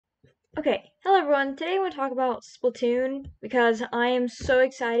Okay, hello everyone. Today I want to talk about Splatoon because I am so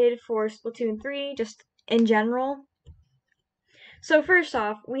excited for Splatoon 3 just in general. So first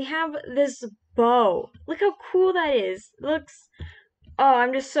off, we have this bow. Look how cool that is. Looks Oh,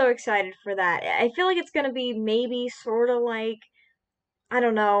 I'm just so excited for that. I feel like it's going to be maybe sort of like I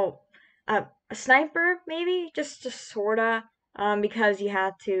don't know, a sniper maybe, just sorta because you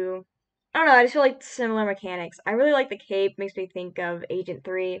have to I don't know, I just feel like similar mechanics. I really like the cape, makes me think of Agent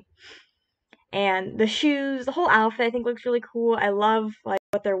 3. And the shoes, the whole outfit I think looks really cool. I love like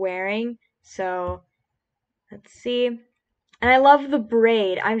what they're wearing. So let's see. And I love the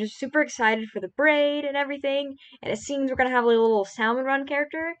braid. I'm just super excited for the braid and everything. And it seems we're gonna have like a little salmon run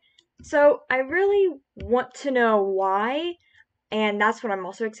character. So I really want to know why. And that's what I'm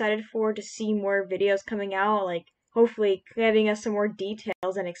also excited for, to see more videos coming out, like hopefully giving us some more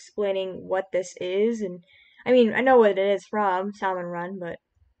details and explaining what this is. And I mean, I know what it is from Salmon Run, but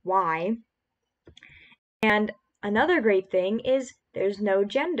why? And another great thing is there's no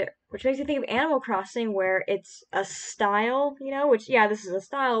gender, which makes me think of Animal Crossing, where it's a style, which, yeah, this is a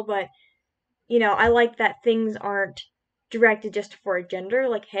style, but, I like that things aren't directed just for a gender.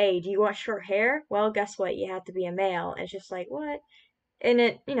 Like, hey, do you want short hair? Well, guess what? You have to be a male. And it's just like, what? And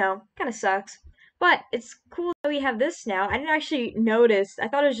it, kind of sucks. But it's cool that we have this now. I didn't actually notice. I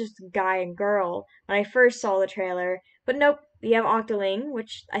thought it was just guy and girl when I first saw the trailer. But nope, we have Octoling,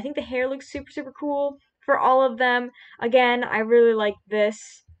 which I think the hair looks super, super cool for all of them. Again, I really like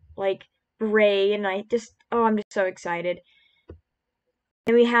this, like, braid, and I'm just so excited.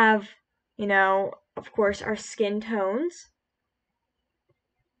 And we have, of course, our skin tones.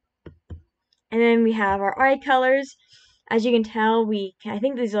 And then we have our eye colors. As you can tell, I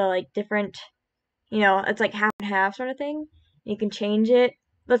think these are like different, it's like half and half sort of thing. You can change it.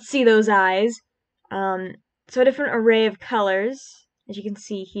 Let's see those eyes. Um, so a different array of colors, as you can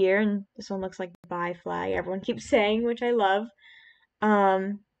see here, and this one looks like the bi flag everyone keeps saying, which I love.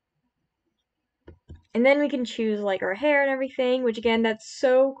 Um, and then we can choose like our hair and everything, which again, that's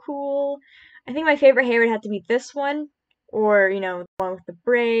so cool. I think my favorite hair would have to be this one, or the one with the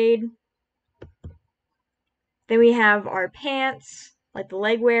braid. Then we have our pants, like the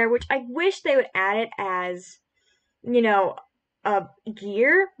leg wear, which I wish they would add it as, you know,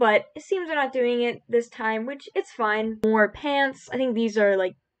 gear, but it seems they're not doing it this time, which it's fine. More pants. I think these are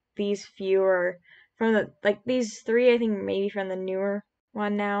like these few are from these three, I think maybe from the newer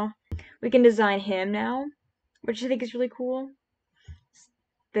one now. We can design him now, which I think is really cool.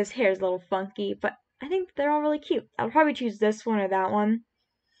 This hair is a little funky, but I think they're all really cute. I'll probably choose this one or that one.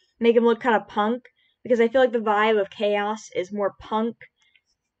 Make him look kind of punk, because I feel like the vibe of Chaos is more punk.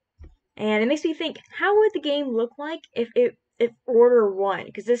 And it makes me think, how would the game look like if Order won?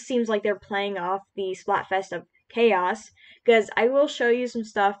 Because this seems like they're playing off the Splatfest of Chaos. Because I will show you some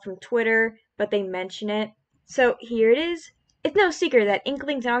stuff from Twitter, but they mention it. So here it is. It's no secret that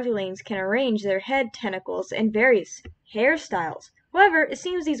Inklings and Octolings can arrange their head tentacles in various hairstyles. However, it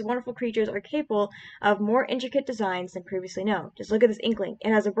seems these wonderful creatures are capable of more intricate designs than previously known. Just look at this Inkling.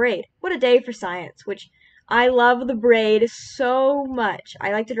 It has a braid. What a day for science, which I love the braid so much.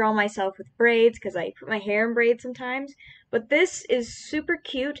 I like to draw myself with braids because I put my hair in braids sometimes. But this is super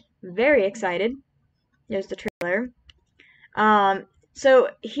cute. Very excited. There's the trailer.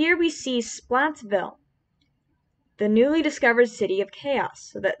 So here we see Splatsville, the newly discovered city of chaos.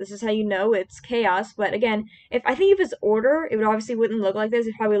 So that this is how you know it's chaos. But again, if it's Order, it would obviously wouldn't look like this.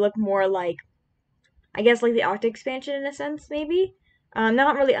 It'd probably look more like, I guess, like the Octa expansion in a sense, maybe.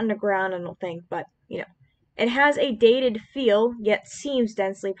 Not really underground, I don't think, but it has a dated feel, yet seems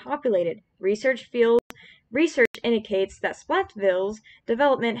densely populated. Research indicates that Splatville's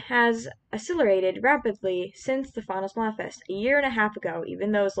development has accelerated rapidly since the final Splatfest a year and a half ago,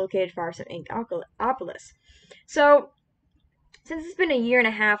 even though it's located far from Inkopolis. So, since it's been a year and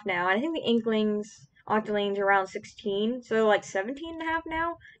a half now, and I think the Inklings, Octolings are around 16, so they're like 17 and a half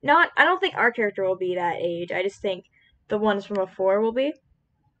now. I don't think our character will be that age. I just think the ones from before will be.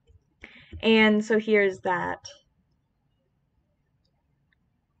 And so here's that.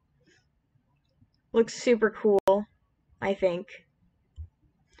 Looks super cool, I think.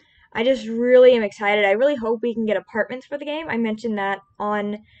 I just really am excited. I really hope we can get apartments for the game. I mentioned that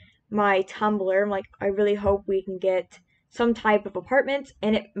on my Tumblr. I'm like, I really hope we can get some type of apartment,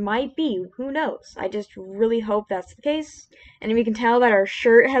 and it might be. Who knows? I just really hope that's the case. And we can tell that our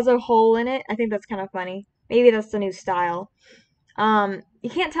shirt has a hole in it. I think that's kind of funny. Maybe that's the new style. You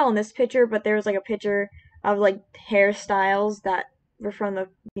can't tell in this picture, but there's like a picture of like hairstyles that were from the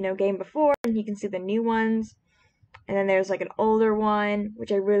game before, and you can see the new ones. And then there's like an older one,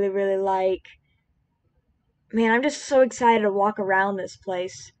 which I really, really like. Man, I'm just so excited to walk around this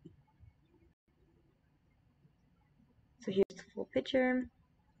place. So here's the full picture.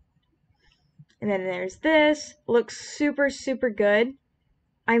 And then there's this. Looks super, super good.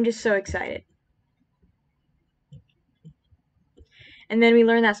 I'm just so excited. And then we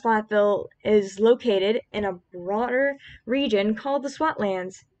learn that Splatville is located in a broader region called the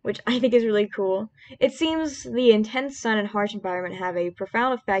Swatlands, which I think is really cool. It seems the intense sun and harsh environment have a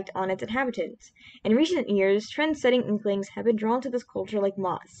profound effect on its inhabitants. In recent years, trend-setting Inklings have been drawn to this culture like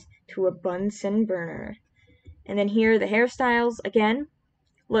moths to a Bunsen burner. And then here, the hairstyles, again,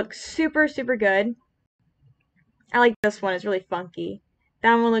 look super, super good. I like this one, it's really funky.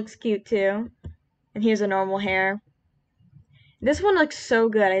 That one looks cute too. And here's a normal hair. This one looks so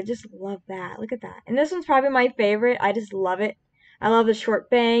good. I just love that. Look at that. And this one's probably my favorite. I just love it. I love the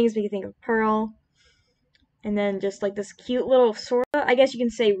short bangs, make you think of Pearl. And then just like this cute little sort of, I guess you can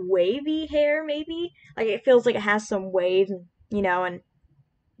say wavy hair maybe. Like it feels like it has some waves, you know, and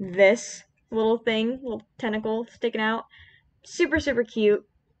this little thing, little tentacle sticking out. Super, super cute.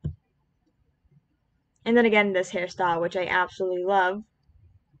 And then again, this hairstyle, which I absolutely love.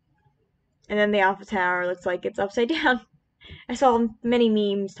 And then the Alpha Tower looks like it's upside down. I saw many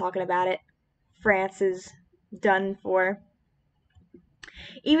memes talking about it. France is done for.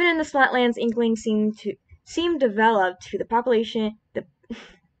 Even in the Flatlands, Inklings seem developed to the population.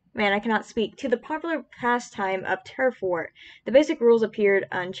 Man, I cannot speak. To the popular pastime of turf war, the basic rules appeared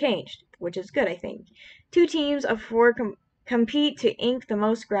unchanged, which is good, I think. 2 teams of 4 compete to ink the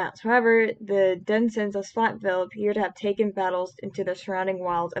most grounds. However, the denizens of Flatville appear to have taken battles into the surrounding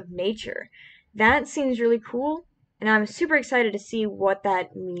wilds of nature. That seems really cool. And I'm super excited to see what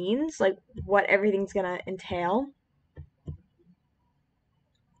that means, like what everything's gonna entail.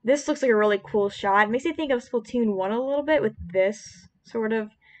 This looks like a really cool shot. It makes me think of Splatoon 1 a little bit with this sort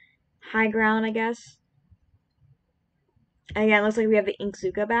of high ground, I guess. And again, it looks like we have the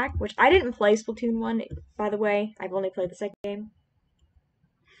Inkzuka back, which I didn't play Splatoon 1, by the way. I've only played the second game.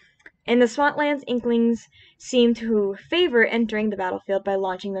 In the Swamplands, Inklings seem to favor entering the battlefield by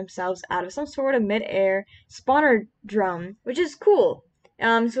launching themselves out of some sort of mid-air spawner drone, which is cool.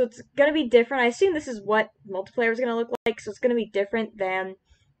 So it's gonna be different. I assume this is what multiplayer is gonna look like, so it's gonna be different than,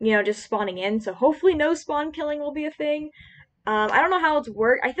 you know, just spawning in. So hopefully no spawn killing will be a thing. I don't know how it's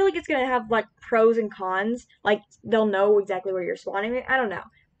work. I feel like it's gonna have like pros and cons. Like they'll know exactly where you're spawning. I don't know,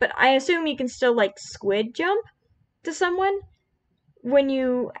 but I assume you can still like squid jump to someone when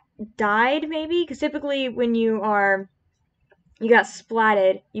you died, maybe, because typically when you got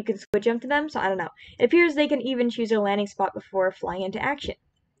splatted, you can squid jump to them, so I don't know. It appears they can even choose a landing spot before flying into action.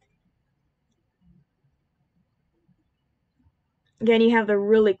 Again, you have the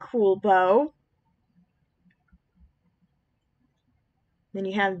really cool bow. Then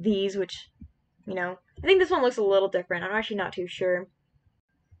you have these, which, you know, I think this one looks a little different. I'm actually not too sure.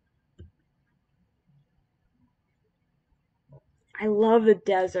 I love the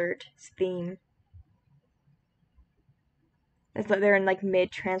desert theme. It's like they're in like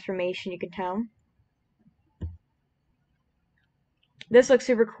mid-transformation, you can tell. This looks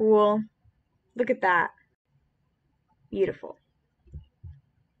super cool. Look at that. Beautiful.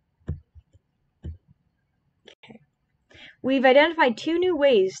 Okay. We've identified 2 new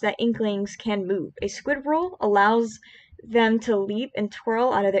ways that Inklings can move. A squid roll allows them to leap and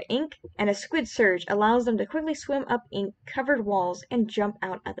twirl out of their ink, and a squid surge allows them to quickly swim up ink-covered walls and jump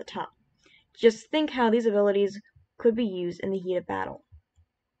out at the top. Just think how these abilities could be used in the heat of battle.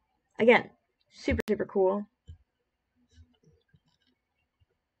 Again, super, super cool.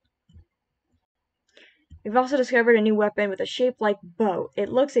 We've also discovered a new weapon with a shape like bow. It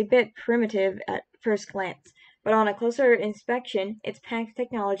looks a bit primitive at first glance, but on a closer inspection, it's packed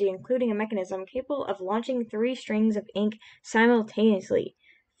technology, including a mechanism capable of launching 3 strings of ink simultaneously.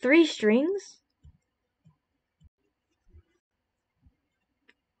 3 strings?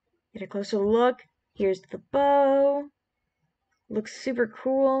 Get a closer look. Here's the bow. Looks super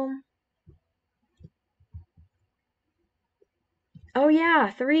cool. Oh yeah,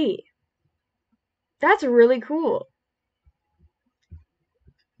 3. That's really cool.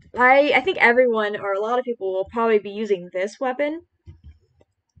 I think everyone, or a lot of people, will probably be using this weapon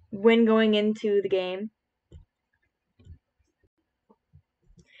when going into the game.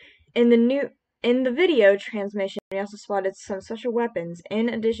 In the video transmission, we also spotted some special weapons in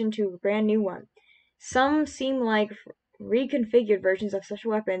addition to a brand new one. Some seem like reconfigured versions of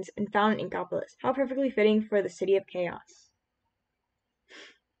special weapons and found in Inkopolis. How perfectly fitting for the City of Chaos.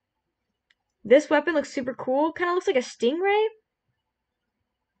 This weapon looks super cool. Kind of looks like a stingray.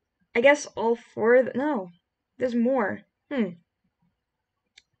 I guess all 4 no. There's more. It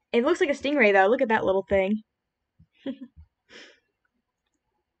looks like a stingray though. Look at that little thing.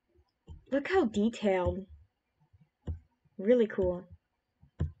 Look how detailed. Really cool.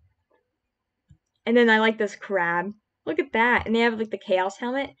 And then I like this crab. Look at that. And they have like the chaos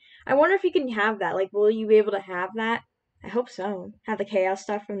helmet. I wonder if you can have that. Like, will you be able to have that? I hope so. Have the chaos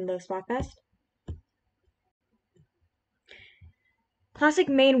stuff from the Splatfest. Classic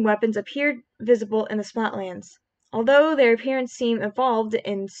main weapons appeared visible in the Splatlands, although their appearance seemed evolved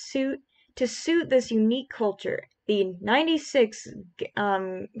to suit this unique culture. The 96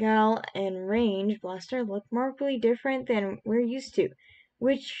 gal and range blaster looked markedly different than we're used to,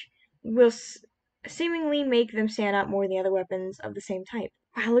 which will seemingly make them stand out more than the other weapons of the same type.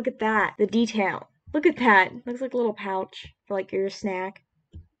 Wow, look at that. The detail. Look at that. Looks like a little pouch for like your snack.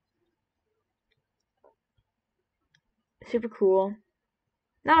 Super cool.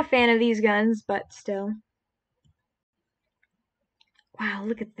 Not a fan of these guns, but still. Wow,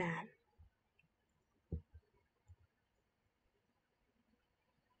 look at that.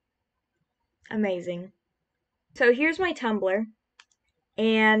 Amazing. So here's my Tumblr,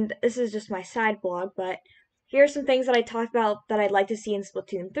 and this is just my side blog, but here's some things that I talked about that I'd like to see in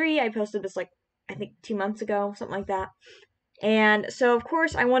Splatoon 3. I posted this, like, I think 2 months ago, something like that. And so, of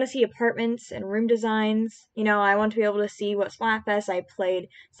course, I want to see apartments and room designs. You know, I want to be able to see what Splatfest I played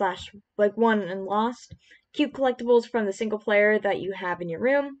slash, like, won and lost. Cute collectibles from the single player that you have in your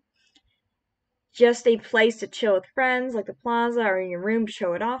room. Just a place to chill with friends, like the plaza or in your room to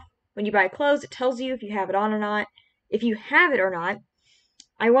show it off. When you buy clothes, it tells you if you have it on or not. If you have it or not.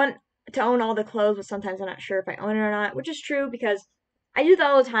 I want to own all the clothes, but sometimes I'm not sure if I own it or not, which is true because I do that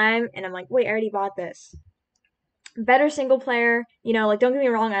all the time, and I'm like, wait, I already bought this. Better single player, you know, like, don't get me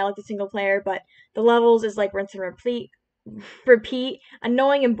wrong, I like the single player, but the levels is like rinse and repeat,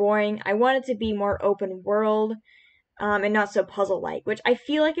 annoying and boring. I want it to be more open world, and not so puzzle-like, which I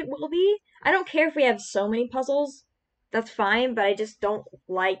feel like it will be. I don't care if we have so many puzzles. That's fine, but I just don't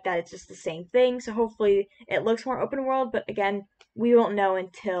like that it's just the same thing. So hopefully it looks more open world, but again, we won't know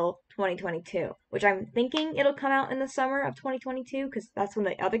until 2022, which I'm thinking it'll come out in the summer of 2022 because that's when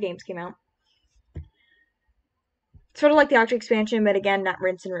the other games came out. Sort of like the Octa expansion, but again, not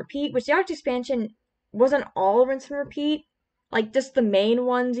rinse and repeat, which the Octa expansion wasn't all rinse and repeat. Like, just the main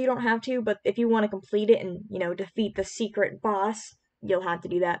ones you don't have to, but if you want to complete it and, you know, defeat the secret boss, you'll have to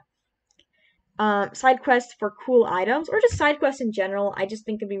do that. Side quests for cool items, or just side quests in general. I just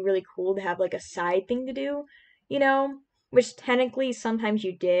think it'd be really cool to have, like, a side thing to do, you know? Which technically sometimes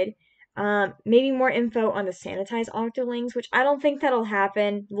you did. Maybe more info on the sanitized Octolings, which I don't think that'll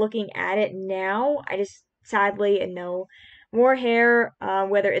happen looking at it now. I just sadly and no. More hair,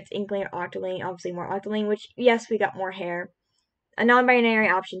 whether it's Inkling or Octoling, obviously more Octoling, which, yes, we got more hair. A non-binary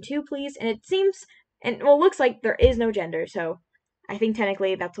option too, please. And it seems, and well, it looks like there is no gender, so I think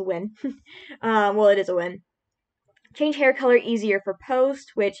technically that's a win. Well, it is a win. Change hair color easier for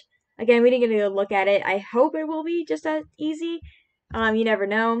post, which, again, we didn't get to look at it. I hope it will be just as easy. You never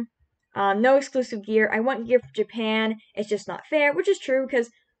know. No exclusive gear. I want gear from Japan. It's just not fair, which is true because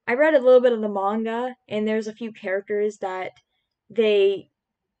I read a little bit of the manga, and there's a few characters that they,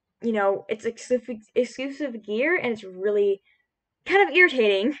 you know, it's exclusive gear, and it's really kind of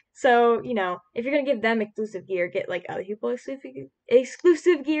irritating. So, you know, if you're gonna give them exclusive gear, get like other people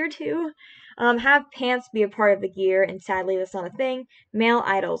exclusive gear too. Have pants be a part of the gear, and sadly that's not a thing. Male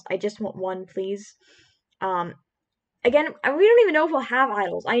idols, I just want one, please. Again, we don't even know if we'll have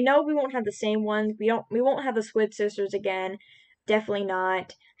idols. I know we won't have the same ones. We won't have the Squid Sisters again. Definitely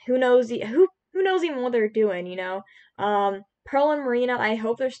not. Who knows who knows even what they're doing, you know? Pearl and Marina, I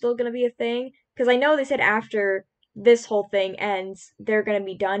hope they're still gonna be a thing. Because I know they said after this whole thing ends, they're gonna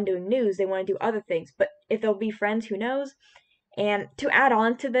be done doing news. They want to do other things. But if they'll be friends, who knows? And to add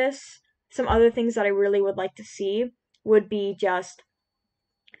on to this, some other things that I really would like to see would be just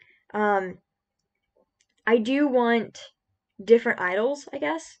I do want different idols, I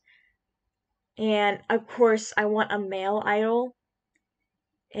guess. And of course, I want a male idol.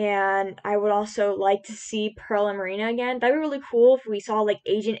 And I would also like to see Pearl and Marina again. That'd be really cool if we saw like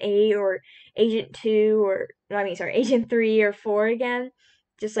Agent 8 or Agent 2 or, no, I mean, sorry, Agent 3 or 4 again.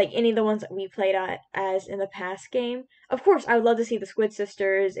 Just like any of the ones that we played at as in the past game. Of course, I would love to see the Squid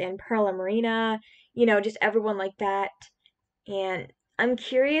Sisters and Pearl and Marina. You know, just everyone like that. And I'm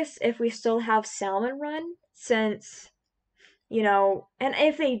curious if we still have Salmon Run since, you know, and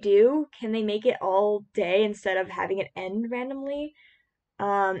if they do, can they make it all day instead of having it end randomly?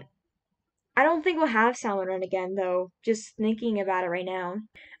 Um, I don't think we'll have Salmon Run again, though. Just thinking about it right now.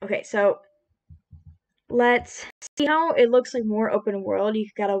 Okay, so let's see how it looks like more open world. You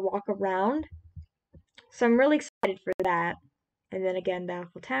gotta walk around. So I'm really excited for that. And then again, the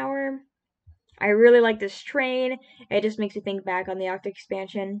Eiffel Tower. I really like this train. It just makes me think back on the Arctic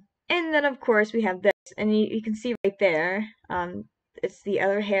expansion. And then, of course, we have this. And you can see right there, it's the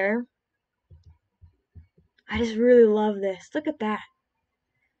other hair. I just really love this. Look at that.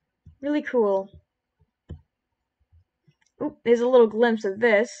 Really cool. Oop, there's a little glimpse of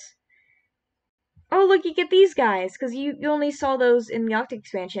this. Oh, look, you get these guys, because you only saw those in the Octa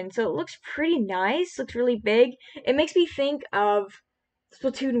expansion, so it looks pretty nice, looks really big. It makes me think of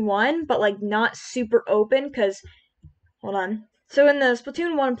Splatoon 1, but, like, not super open, because, hold on. So in the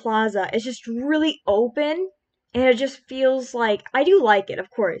Splatoon 1 Plaza, it's just really open, and it just feels like, I do like it, of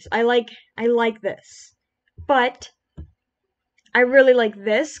course. I like this. But I really like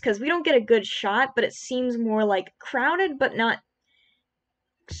this, because we don't get a good shot, but it seems more, like, crowded, but not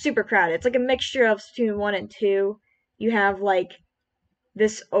super crowded. It's like a mixture of Splatoon 1 and 2. You have like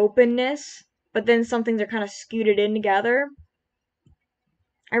this openness, but then some things are kind of scooted in together.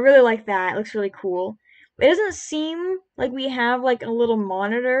 I really like that. It looks really cool. It doesn't seem like we have like a little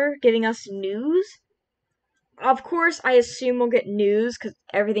monitor giving us news. Of course, I assume we'll get news because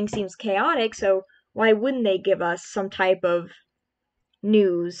everything seems chaotic, so why wouldn't they give us some type of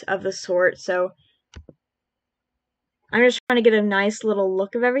news of the sort? So I'm just trying to get a nice little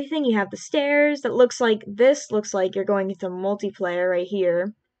look of everything. You have the stairs that looks like you're going into multiplayer right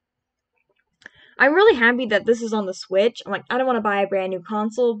here. I'm really happy that this is on the Switch. I'm like, I don't want to buy a brand new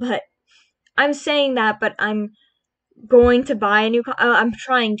console, but I'm saying that, but I'm going to buy a new I'm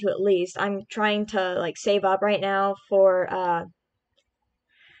trying to at least. I'm trying to like save up right now for a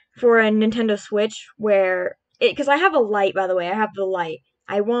Nintendo Switch where it because I have a light, by the way. I have the light.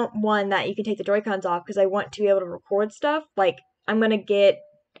 I want one that you can take the Joy-Cons off because I want to be able to record stuff. Like I'm going to get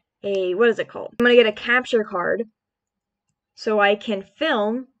what is it called? I'm going to get a capture card so I can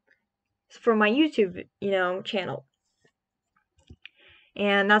film for my YouTube, channel.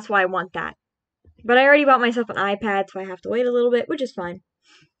 And that's why I want that. But I already bought myself an iPad, so I have to wait a little bit, which is fine.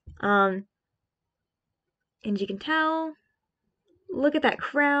 And as you can tell, look at that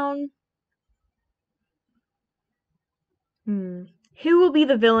crown. Who will be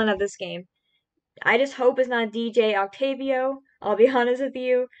the villain of this game? I just hope it's not DJ Octavio. I'll be honest with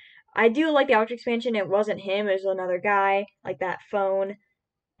you. I do like the Octa expansion. It wasn't him. It was another guy, like that phone.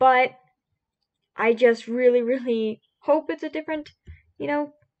 But I just really, really hope it's a different,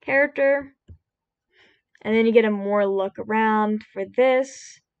 character. And then you get a more look around for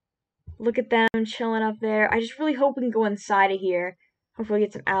this. Look at them chilling up there. I just really hope we can go inside of here. Hopefully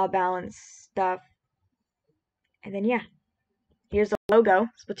get some out of balance stuff. And then, yeah. Here's the logo,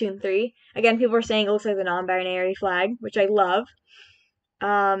 Splatoon 3. Again, people are saying it looks like the non-binary flag, which I love.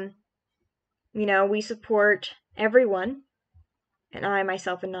 We support everyone. And I,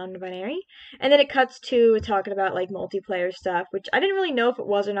 myself, am non-binary. And then it cuts to talking about, like, multiplayer stuff, which I didn't really know if it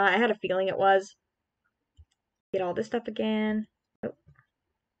was or not. I had a feeling it was. Get all this stuff again. Oh.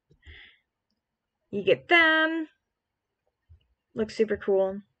 You get them. Looks super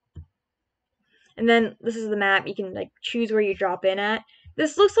cool. And then this is the map. You can like choose where you drop in at.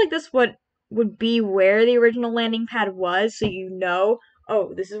 This looks like this would be where the original landing pad was, so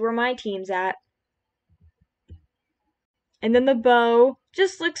oh, this is where my team's at. And then the bow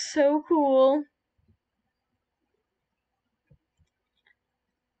just looks so cool.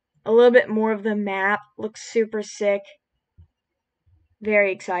 A little bit more of the map looks super sick.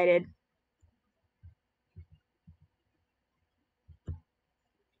 Very excited.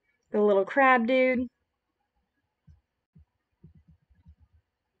 The little crab dude.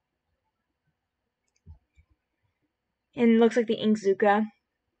 And it looks like the Inkzuka.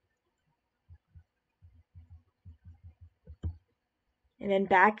 And then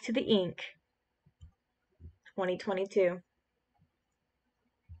back to the ink. 2022.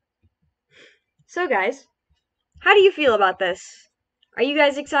 So guys, how do you feel about this? Are you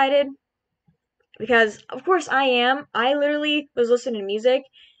guys excited? Because of course I am. I literally was listening to music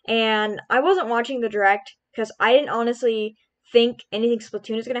and I wasn't watching the direct because I didn't honestly think anything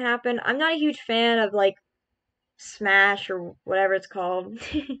Splatoon is gonna happen. I'm not a huge fan of like Smash or whatever it's called.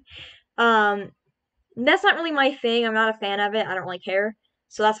 That's not really my thing. I'm not a fan of it. I don't really care.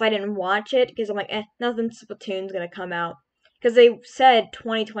 So that's why I didn't watch it because I'm like, nothing Splatoon's gonna come out. Because they said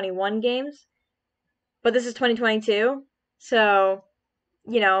 2021 games, but this is 2022. So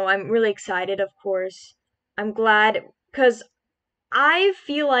I'm really excited, of course. I'm glad, because I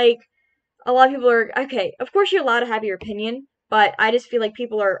feel like a lot of people are, okay, of course you're allowed to have your opinion, but I just feel like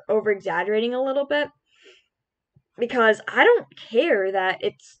people are over-exaggerating a little bit, because I don't care that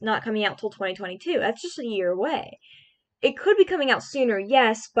it's not coming out till 2022. That's just a year away. It could be coming out sooner,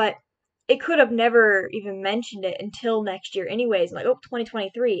 yes, but it could have never even mentioned it until next year anyways. Like,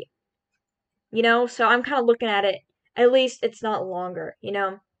 2023. So I'm kind of looking at it, at least it's not longer,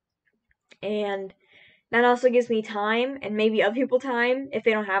 and that also gives me time and maybe other people time. If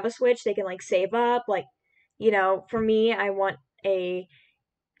they don't have a Switch, they can like save up. Like, for me, I want a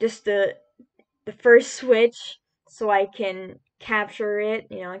just the first Switch so I can capture it,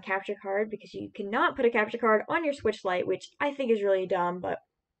 a capture card, because you cannot put a capture card on your Switch Lite, which I think is really dumb, but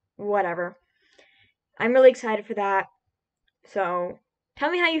whatever. I'm really excited for that. So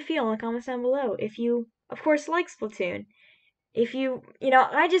tell me how you feel in the comments down below. If you, of course, like Splatoon. If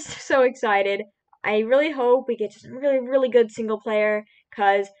I just so excited. I really hope we get some really, really good single player,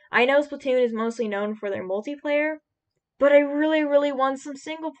 because I know Splatoon is mostly known for their multiplayer, but I really, really want some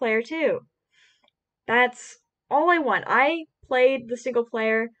single player too. That's all I want. I played the single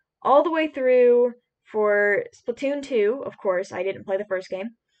player all the way through for Splatoon 2, of course. I didn't play the first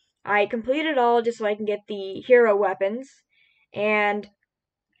game. I completed it all just so I can get the hero weapons, and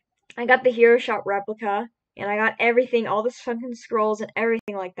I got the hero shop replica, and I got everything, all the sunken scrolls and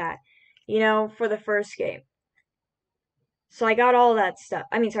everything like that, for the first game. So I got all that stuff.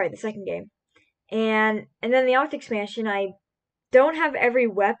 I mean, sorry, the second game. And then the Octa expansion, I don't have every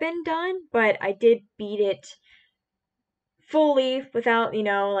weapon done, but I did beat it fully without,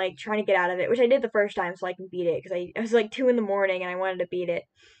 like trying to get out of it, which I did the first time so I can beat it, because I it was like 2 in the morning and I wanted to beat it.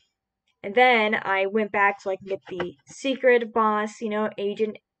 And then I went back so I can get the secret boss,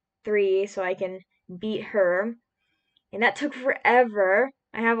 Agent 3, so I can beat her. And that took forever.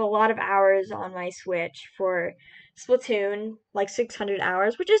 I have a lot of hours on my Switch for Splatoon, like 600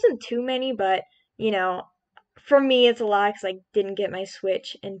 hours, which isn't too many, but, for me it's a lot because I didn't get my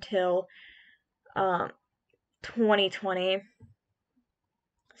Switch until 2020.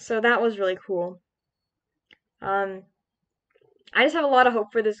 So that was really cool. Um, I just have a lot of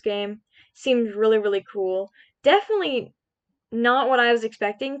hope for this game. Seems really, really cool. Definitely not what I was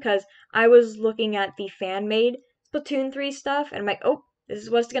expecting, because I was looking at the fan made Splatoon 3 stuff and I'm like, oh, this is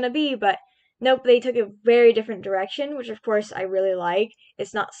what it's gonna be, but nope, they took a very different direction, which of course I really like.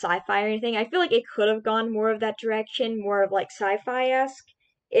 It's not sci-fi or anything. I feel like it could have gone more of that direction, more of like sci-fi-esque,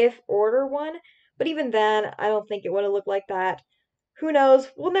 if Order won, but even then, I don't think it would have looked like that. Who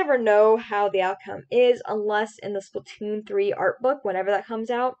knows? We'll never know how the outcome is unless in the Splatoon 3 art book, whenever that comes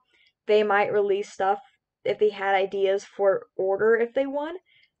out, they might release stuff if they had ideas for Order if they won.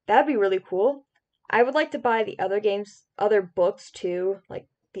 That'd be really cool. I would like to buy the other games, other books too, like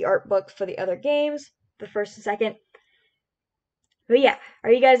the art books for the other games, the first and second. But yeah,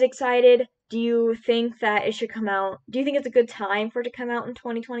 are you guys excited? Do you think that it should come out? Do you think it's a good time for it to come out in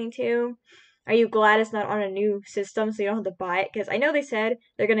 2022? Are you glad it's not on a new system so you don't have to buy it? Because I know they said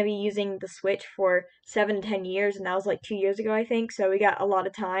they're going to be using the Switch for 7 to 10 years, and that was like 2 years ago, I think. So we got a lot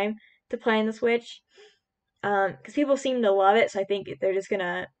of time to play on the Switch. Because people seem to love it, so I think they're just going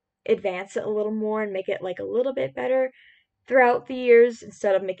to advance it a little more and make it like a little bit better throughout the years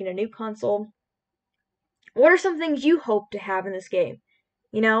instead of making a new console. What are some things you hope to have in this game?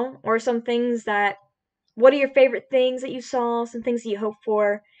 Or some things that, what are your favorite things that you saw, some things that you hope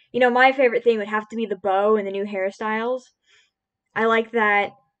for? My favorite thing would have to be the bow and the new hairstyles. I like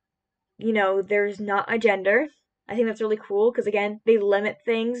that, there's not a gender. I think that's really cool because, again, they limit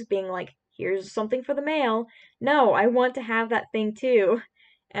things being like, here's something for the male. No, I want to have that thing too.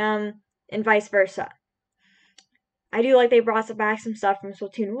 And vice versa. I do like they brought back some stuff from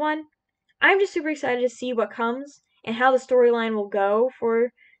Splatoon 1. I'm just super excited to see what comes and how the storyline will go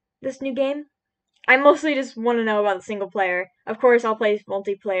for this new game. I mostly just want to know about the single player. Of course, I'll play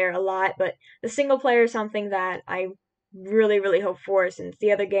multiplayer a lot, but the single player is something that I really, really hope for, since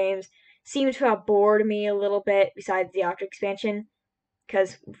the other games seem to have bored me a little bit besides the Octa expansion.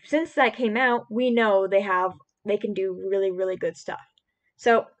 Because since that came out, we know they can do really, really good stuff.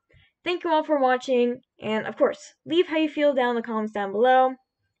 So, thank you all for watching, and of course, leave how you feel down in the comments down below,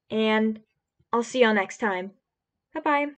 and I'll see y'all next time. Bye bye.